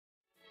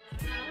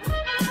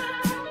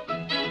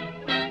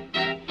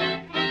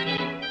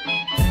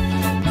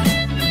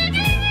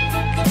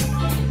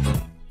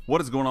What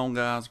is going on,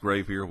 guys?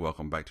 Grave here.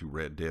 Welcome back to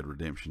Red Dead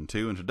Redemption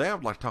 2. And today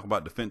I'd like to talk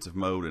about defensive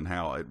mode and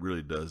how it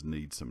really does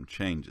need some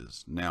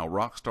changes. Now,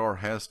 Rockstar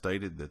has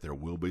stated that there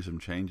will be some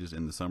changes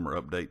in the summer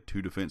update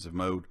to defensive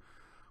mode,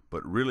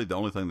 but really the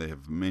only thing they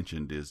have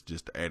mentioned is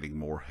just adding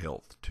more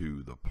health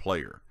to the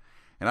player.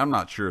 And I'm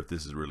not sure if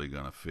this is really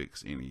going to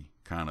fix any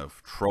kind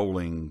of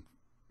trolling,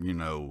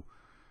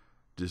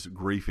 just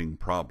griefing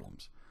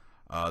problems.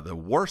 The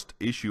worst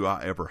issue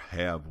I ever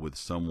have with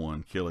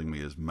someone killing me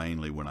is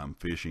mainly when I'm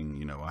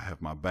fishing. I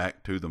have my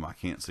back to them. I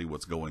can't see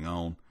what's going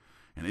on.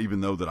 And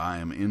even though that I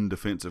am in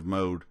defensive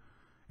mode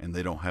and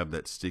they don't have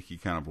that sticky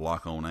kind of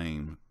lock on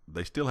aim,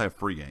 they still have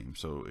free aim.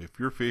 So if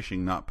you're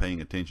fishing not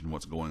paying attention to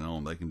what's going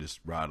on, they can just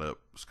ride up,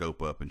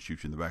 scope up, and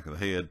shoot you in the back of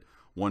the head.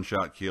 One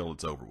shot kill,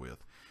 it's over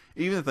with.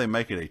 Even if they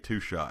make it a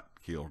two-shot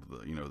kill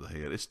to the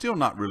head, it's still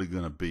not really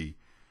going to be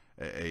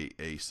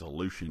a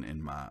solution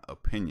in my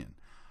opinion.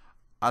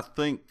 I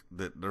think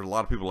that there's a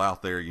lot of people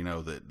out there,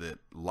 that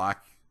like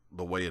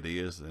the way it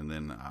is, and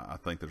then I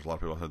think there's a lot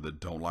of people out there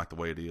that don't like the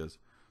way it is.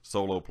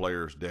 Solo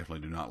players definitely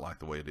do not like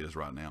the way it is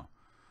right now.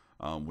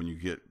 When you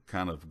get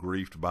kind of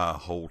griefed by a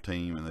whole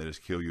team and they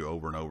just kill you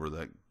over and over,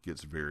 that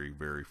gets very,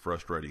 very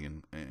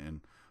frustrating and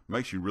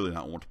makes you really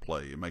not want to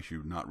play. It makes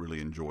you not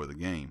really enjoy the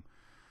game.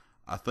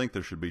 I think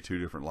there should be two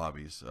different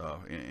lobbies.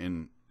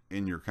 In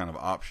your kind of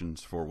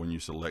options for when you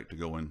select to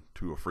go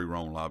into a free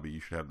roam lobby, you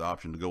should have the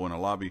option to go in a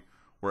lobby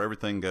where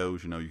everything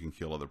goes, you can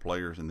kill other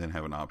players, and then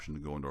have an option to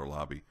go into a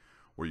lobby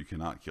where you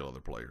cannot kill other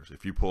players.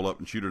 If you pull up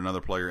and shoot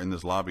another player in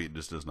this lobby, it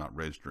just does not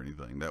register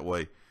anything. That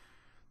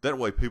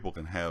way people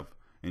can have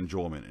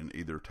enjoyment in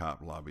either type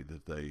lobby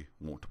that they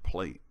want to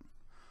play.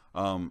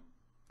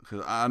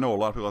 Because I know a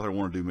lot of people out there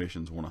want to do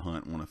missions, want to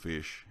hunt, want to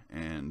fish,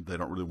 and they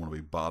don't really want to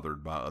be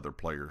bothered by other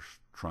players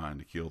trying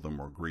to kill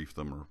them or grief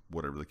them or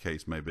whatever the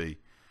case may be.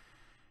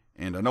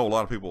 And I know a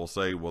lot of people will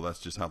say, well, that's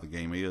just how the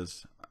game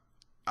is.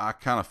 I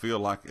kind of feel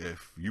like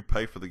if you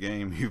pay for the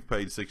game, you've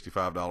paid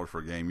 $65 for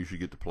a game, you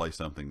should get to play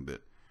something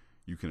that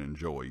you can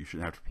enjoy. You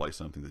shouldn't have to play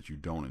something that you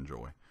don't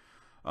enjoy.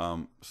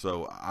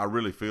 So I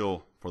really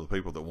feel for the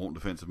people that want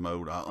defensive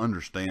mode. I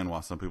understand why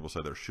some people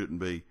say there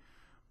shouldn't be,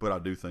 but I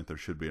do think there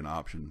should be an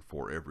option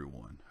for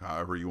everyone.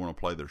 However you want to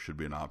play, there should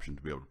be an option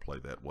to be able to play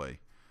that way.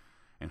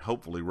 And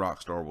hopefully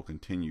Rockstar will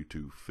continue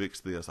to fix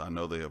this. I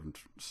know they have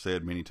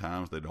said many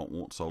times they don't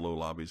want solo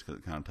lobbies because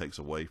it kind of takes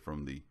away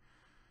from the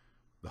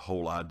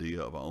whole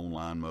idea of an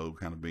online mode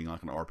kind of being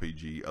like an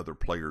RPG, other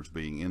players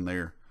being in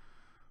there.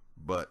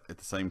 But at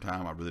the same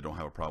time, I really don't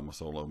have a problem with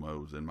solo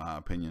modes in my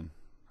opinion.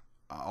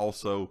 I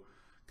also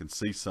can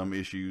see some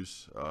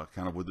issues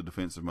kind of with the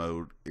defensive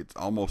mode. It's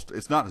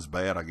not as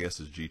bad, I guess,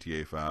 as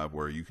GTA 5,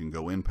 where you can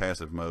go in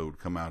passive mode,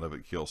 come out of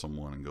it, kill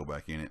someone, and go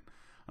back in it.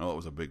 I know it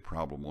was a big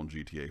problem on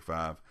GTA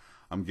 5.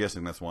 I'm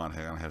guessing that's why it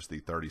has the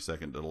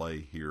 30-second delay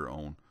here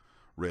on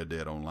Red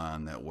Dead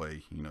Online. That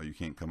way, you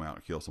can't come out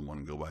and kill someone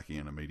and go back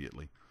in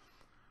immediately.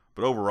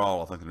 But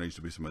overall, I think there needs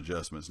to be some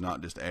adjustments,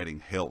 not just adding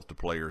health to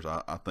players.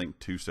 I think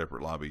two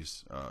separate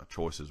lobbies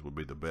choices would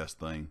be the best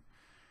thing.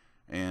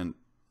 And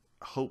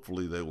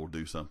hopefully they will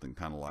do something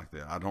kind of like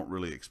that. I don't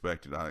really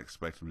expect it. I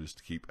expect them just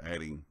to keep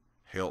adding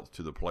health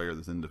to the player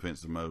that's in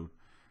defensive mode.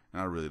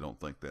 And I really don't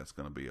think that's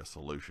going to be a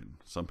solution.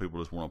 Some people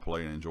just want to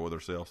play and enjoy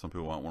themselves. Some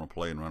people might want to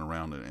play and run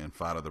around and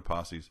fight other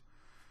posses.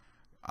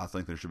 I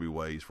think there should be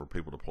ways for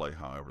people to play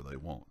however they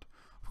want.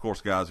 Of course,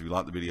 guys, if you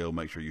like the video,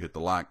 make sure you hit the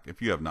like.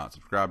 If you have not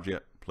subscribed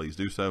yet, please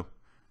do so.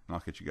 And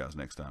I'll catch you guys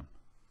next time.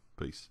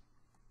 Peace.